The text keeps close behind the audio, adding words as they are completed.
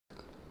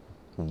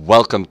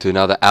Welcome to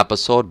another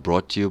episode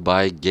brought to you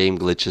by Game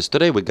Glitches.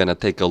 Today we're gonna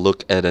take a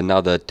look at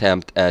another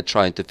attempt at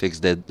trying to fix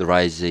Dead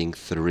Rising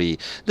 3.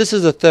 This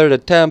is the third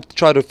attempt to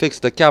try to fix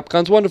the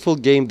Capcom's wonderful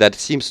game that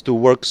seems to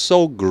work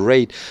so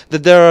great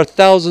that there are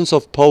thousands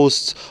of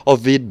posts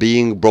of it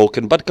being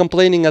broken. But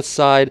complaining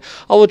aside,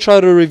 I will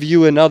try to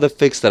review another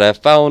fix that I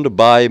found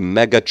by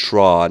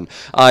Megatron.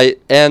 I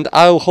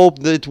hope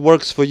that it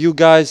works for you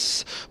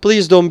guys.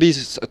 Please don't be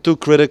too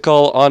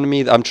critical on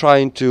me. I'm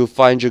trying to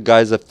find you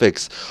guys a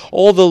fix.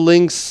 All the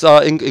links,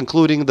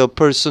 including the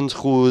person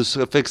whose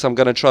fix I'm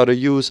gonna try to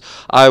use,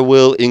 I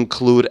will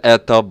include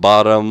at the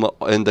bottom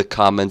in the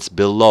comments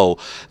below.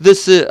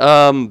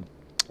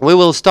 We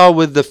will start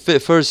with the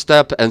first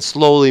step and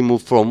slowly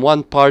move from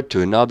one part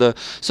to another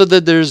so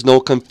that there is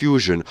no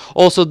confusion.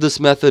 Also, this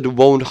method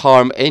won't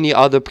harm any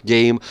other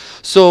game,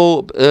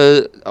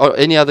 or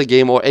any other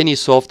game or any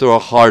software or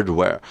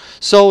hardware.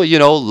 So,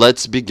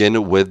 let's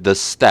begin with the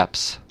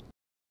steps.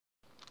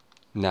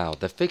 Now,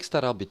 the fix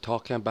that I'll be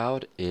talking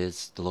about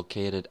is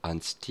located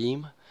on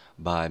Steam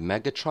by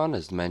Megatron,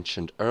 as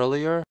mentioned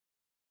earlier.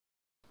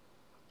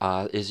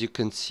 As you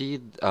can see,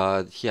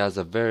 he has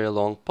a very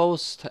long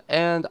post,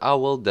 and I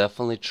will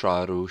definitely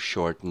try to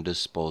shorten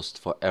this post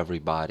for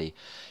everybody,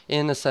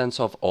 in a sense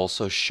of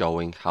also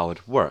showing how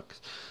it works.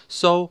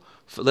 So,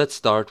 let's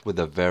start with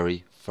the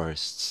very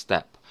first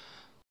step.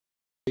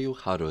 You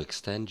how to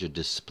extend your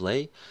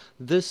display.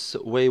 This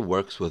way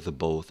works with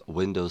both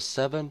Windows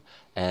 7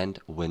 and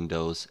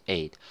Windows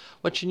 8.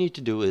 What you need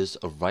to do is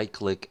right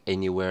click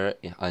anywhere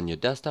on your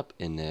desktop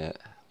in the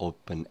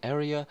open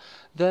area,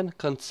 then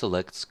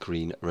select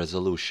screen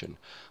resolution.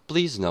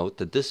 Please note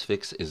that this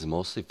fix is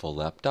mostly for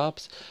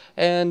laptops,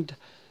 and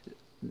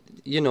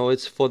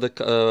it's for the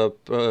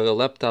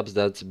laptops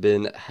that's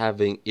been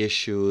having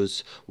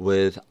issues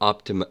with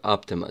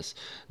Optimus.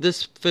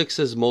 This fix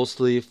is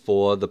mostly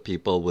for the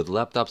people with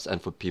laptops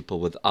and for people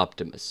with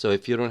Optimus. So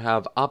if you don't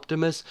have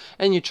Optimus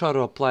and you try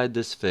to apply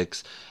this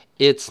fix,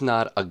 it's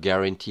not a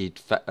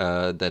guaranteed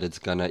that it's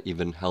gonna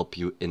even help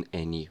you in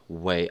any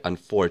way,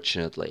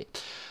 unfortunately.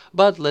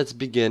 But let's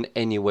begin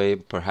anyway.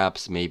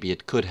 Perhaps maybe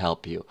it could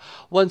help you.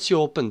 Once you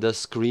open the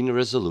screen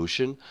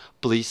resolution,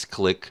 please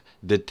click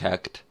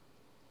Detect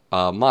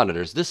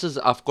monitors. This is,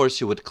 of course,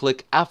 you would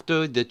click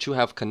after that you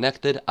have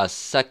connected a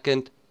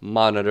second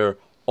monitor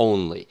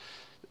only.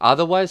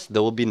 Otherwise,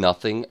 there will be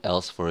nothing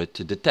else for it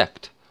to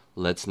detect.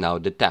 Let's now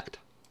detect.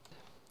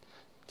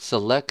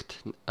 Select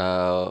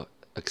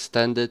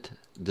extended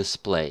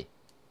display.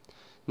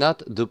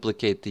 Not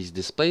duplicate these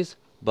displays,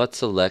 but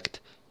select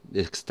the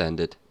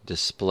extended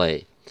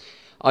display.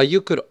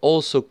 You could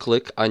also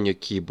click on your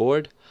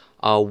keyboard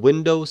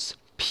Windows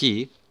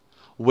P,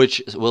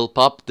 which will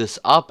pop this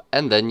up,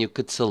 and then you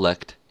could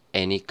select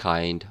any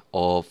kind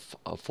of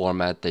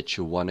format that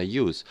you want to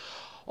use.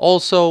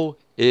 Also,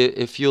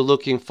 if you're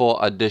looking for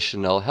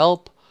additional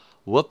help,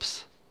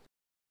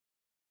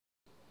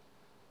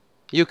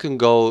 you can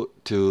go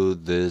to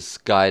this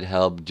Guide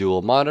Help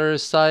Dual Monitor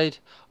site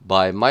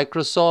by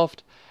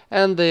Microsoft,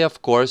 and they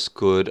of course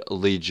could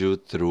lead you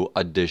through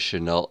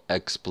additional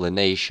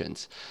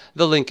explanations.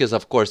 The link is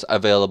of course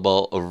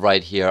available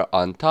right here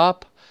on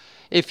top.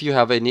 If you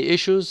have any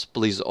issues,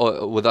 please,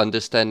 with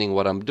understanding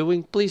what I'm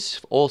doing,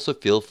 please also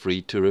feel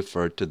free to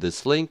refer to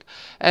this link,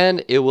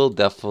 and it will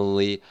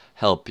definitely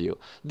help you.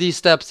 These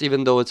steps,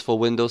 even though it's for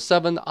Windows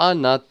 7, are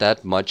not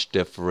that much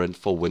different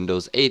for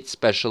Windows 8,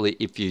 especially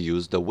if you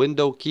use the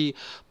Window key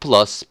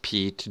plus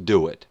P to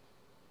do it.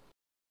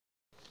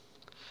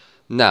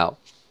 Now,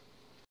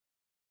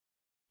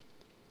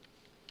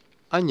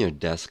 on your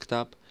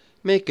desktop,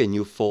 make a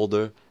new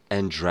folder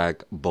and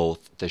drag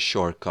both the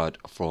shortcut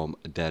from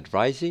Dead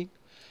Rising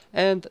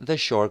and the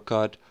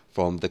shortcut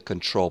from the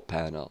control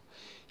panel.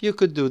 You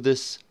could do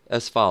this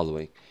as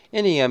following.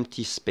 Any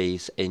empty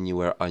space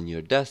anywhere on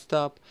your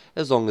desktop,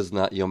 as long as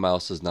your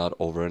mouse is not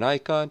over an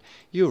icon,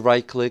 you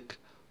right click,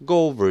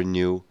 go over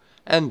new,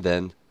 and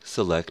then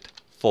select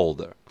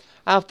folder.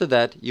 After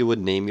that, you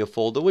would name your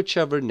folder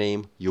whichever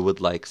name you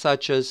would like,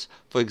 such as,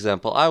 for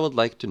example, I would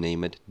like to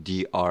name it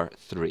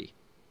DR3.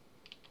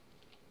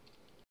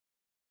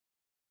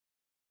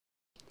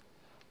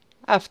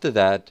 After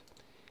that,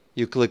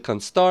 you click on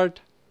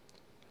Start,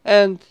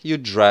 and you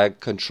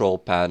drag Control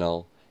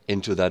Panel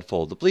into that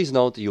folder. Please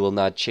note you will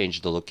not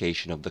change the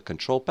location of the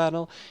control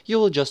panel. You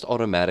will just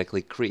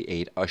automatically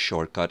create a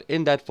shortcut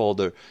in that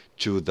folder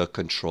to the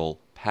control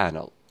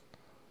panel.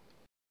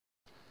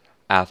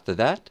 After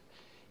that,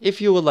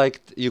 if you would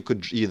like, you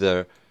could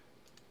either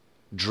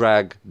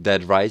drag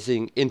Dead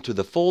Rising into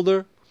the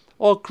folder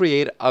or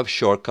create a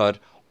shortcut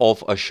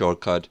of a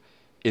shortcut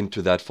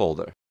into that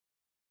folder.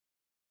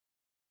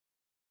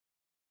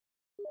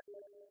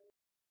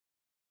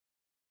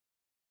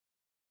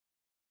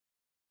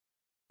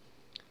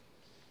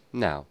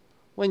 Now,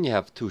 when you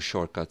have two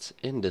shortcuts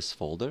in this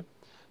folder,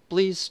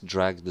 please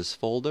drag this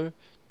folder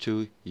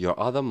to your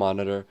other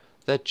monitor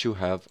that you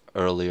have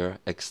earlier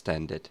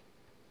extended.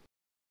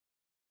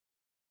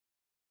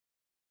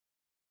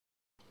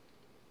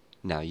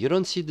 Now, you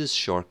don't see this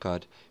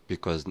shortcut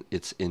because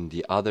it's in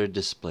the other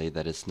display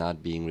that is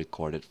not being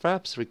recorded.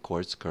 Fraps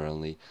records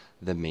currently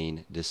the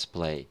main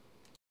display.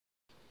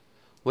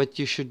 What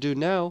you should do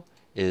now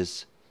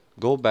is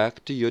go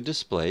back to your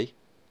display,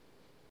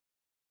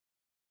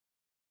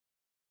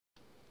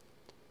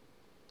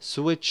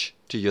 switch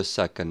to your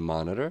second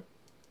monitor,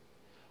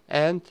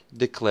 and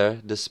declare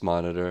this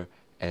monitor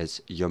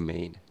as your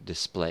main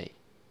display,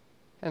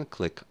 and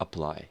click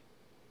Apply.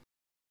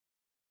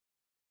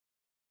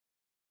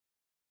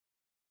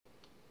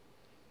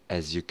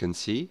 As you can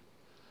see,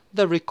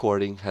 the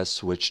recording has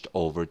switched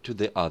over to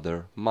the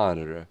other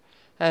monitor,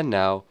 and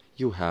now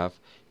you have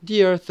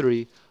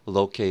DR3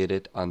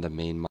 located on the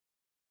main monitor.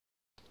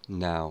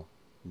 Now,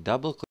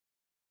 double click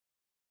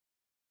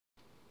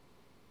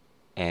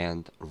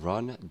and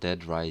run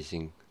Dead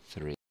Rising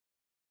 3.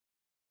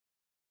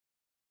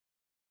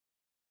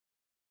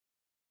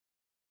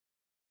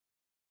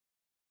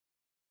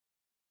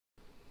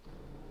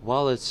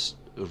 While it's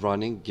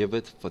running,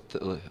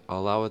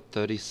 allow it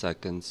 30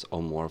 seconds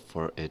or more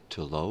for it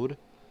to load.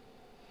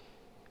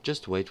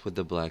 Just wait with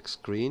the black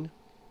screen.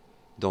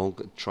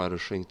 Don't try to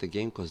shrink the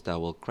game because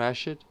that will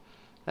crash it.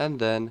 And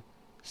then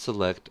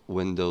select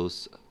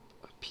Windows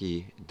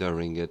P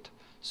during it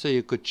so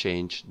you could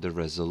change the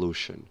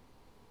resolution.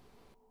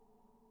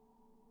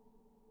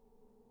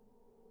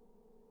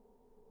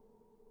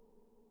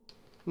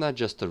 Not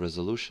just the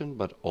resolution,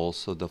 but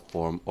also the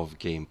form of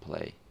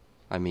gameplay.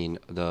 I mean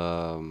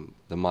the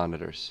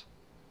monitors.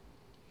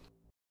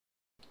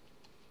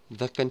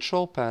 The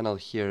control panel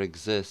here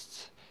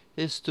exists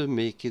is to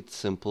make it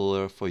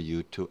simpler for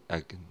you to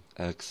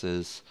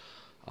access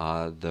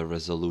the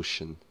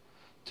resolution.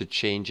 To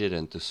change it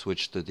and to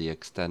switch to the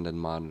extended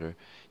monitor,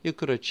 you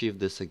could achieve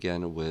this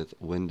again with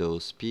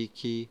Windows P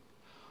key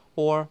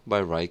or by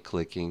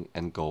right-clicking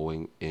and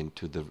going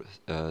into the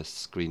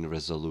screen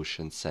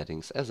resolution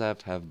settings as I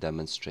have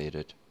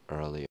demonstrated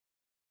earlier.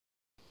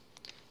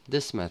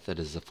 This method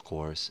is, of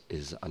course,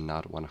 a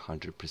not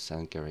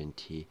 100%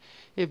 guarantee.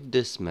 If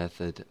this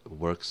method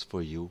works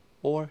for you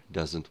or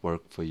doesn't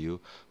work for you,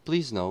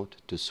 please note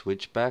to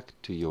switch back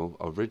to your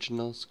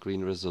original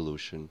screen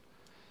resolution.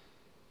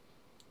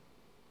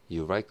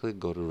 You right-click,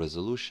 go to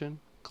Resolution,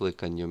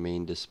 click on your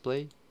main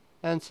display,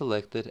 and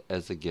select it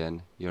as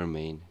again your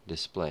main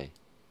display.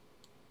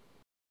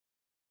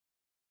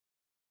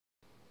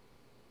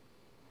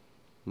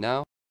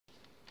 Now,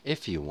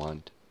 if you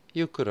want,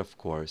 you could of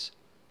course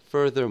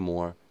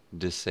furthermore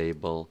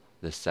disable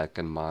the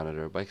second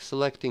monitor by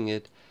selecting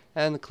it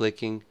and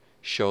clicking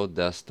Show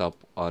Desktop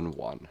on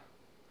 1.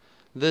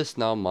 This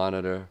now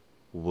monitor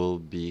will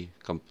be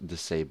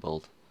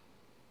disabled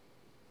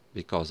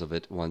because of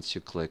it once you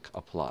click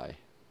Apply.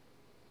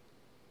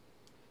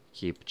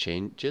 Keep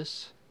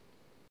changes.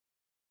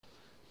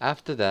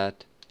 After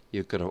that,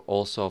 you could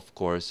also, of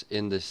course,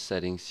 in the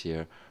settings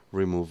here,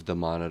 remove the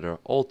monitor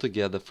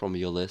altogether from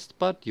your list,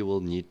 but you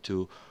will need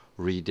to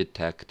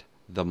redetect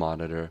the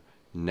monitor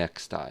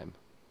next time.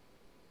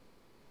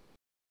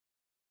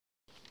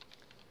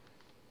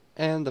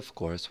 And of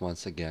course,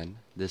 once again,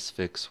 this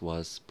fix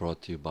was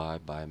brought to you by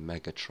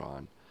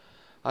Megatron.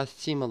 I've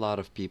seen a lot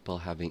of people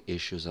having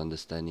issues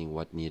understanding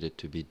what needed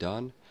to be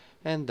done,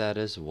 and that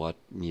is what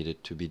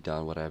needed to be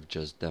done, what I've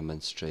just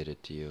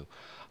demonstrated to you.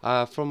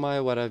 From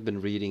what I've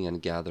been reading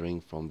and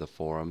gathering from the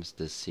forums,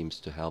 this seems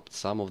to help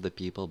some of the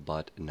people,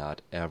 but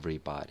not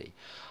everybody.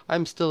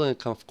 I'm still,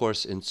 of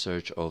course, in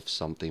search of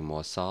something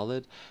more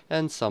solid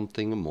and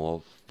something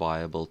more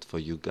viable for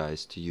you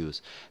guys to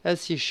use.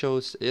 As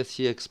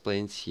he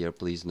explains here,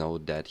 please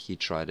note that he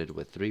tried it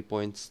with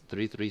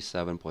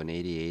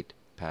 3.337.88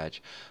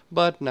 patch,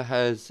 but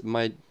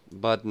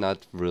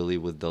not really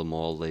with the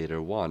more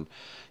later one.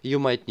 You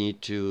might need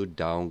to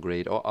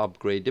downgrade or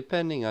upgrade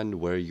depending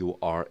on where you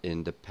are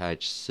in the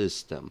patch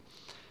system.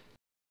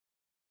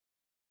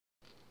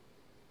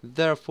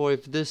 Therefore,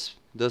 if this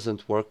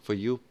doesn't work for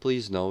you,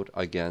 please note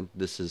again,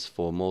 this is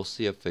for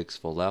mostly a fix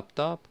for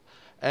laptop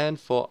and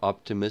for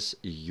Optimus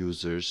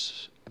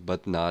users,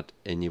 but not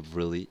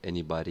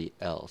anybody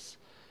else.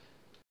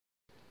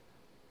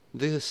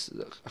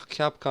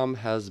 Capcom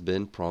has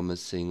been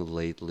promising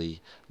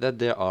lately that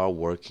they are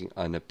working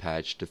on a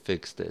patch to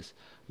fix this,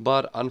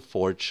 but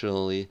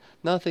unfortunately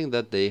nothing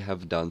that they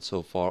have done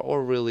so far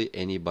or really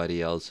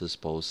anybody else's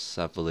posts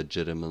have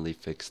legitimately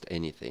fixed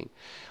anything.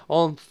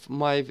 On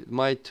my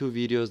two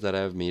videos that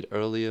I've made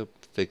earlier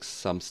fixed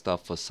some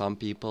stuff for some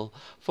people,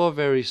 for a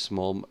very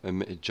small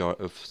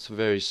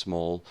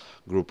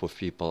group of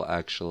people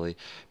actually,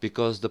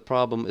 because the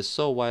problem is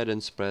so wide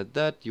and spread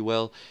that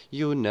you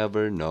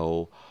never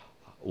know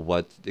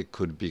what it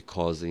could be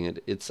causing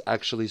it. It's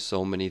actually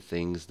so many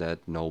things that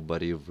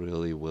nobody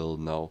really will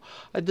know.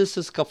 This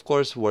is of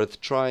course worth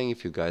trying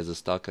if you guys are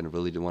stuck and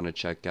really do want to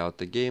check out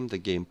the game. The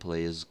gameplay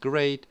is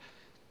great,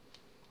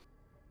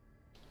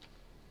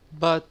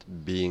 but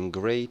being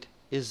great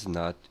is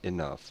not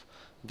enough.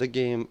 The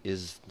game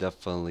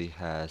definitely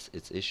has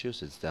its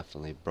issues. It's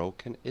definitely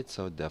broken. It's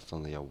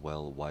definitely a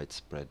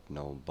widespread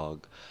known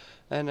bug,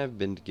 and I've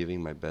been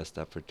giving my best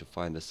effort to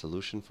find a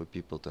solution for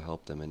people to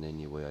help them in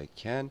any way I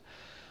can.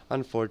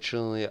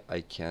 Unfortunately,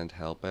 I can't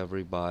help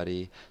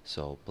everybody,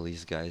 so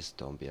please guys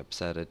don't be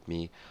upset at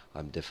me.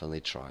 I'm definitely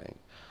trying.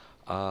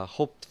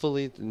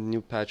 Hopefully the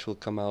new patch will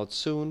come out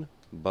soon,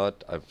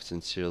 but I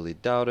sincerely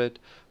doubt it.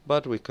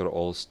 But we could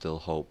all still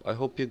hope. I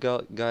hope you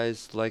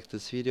guys liked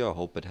this video. I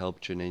hope it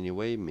helped you in any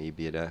way.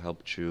 Maybe it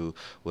helped you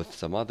with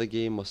some other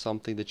game or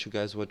something that you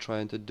guys were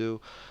trying to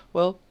do.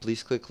 Well,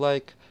 please click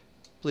like,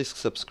 please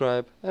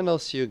subscribe, and I'll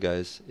see you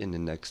guys in the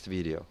next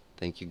video.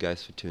 Thank you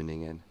guys for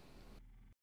tuning in.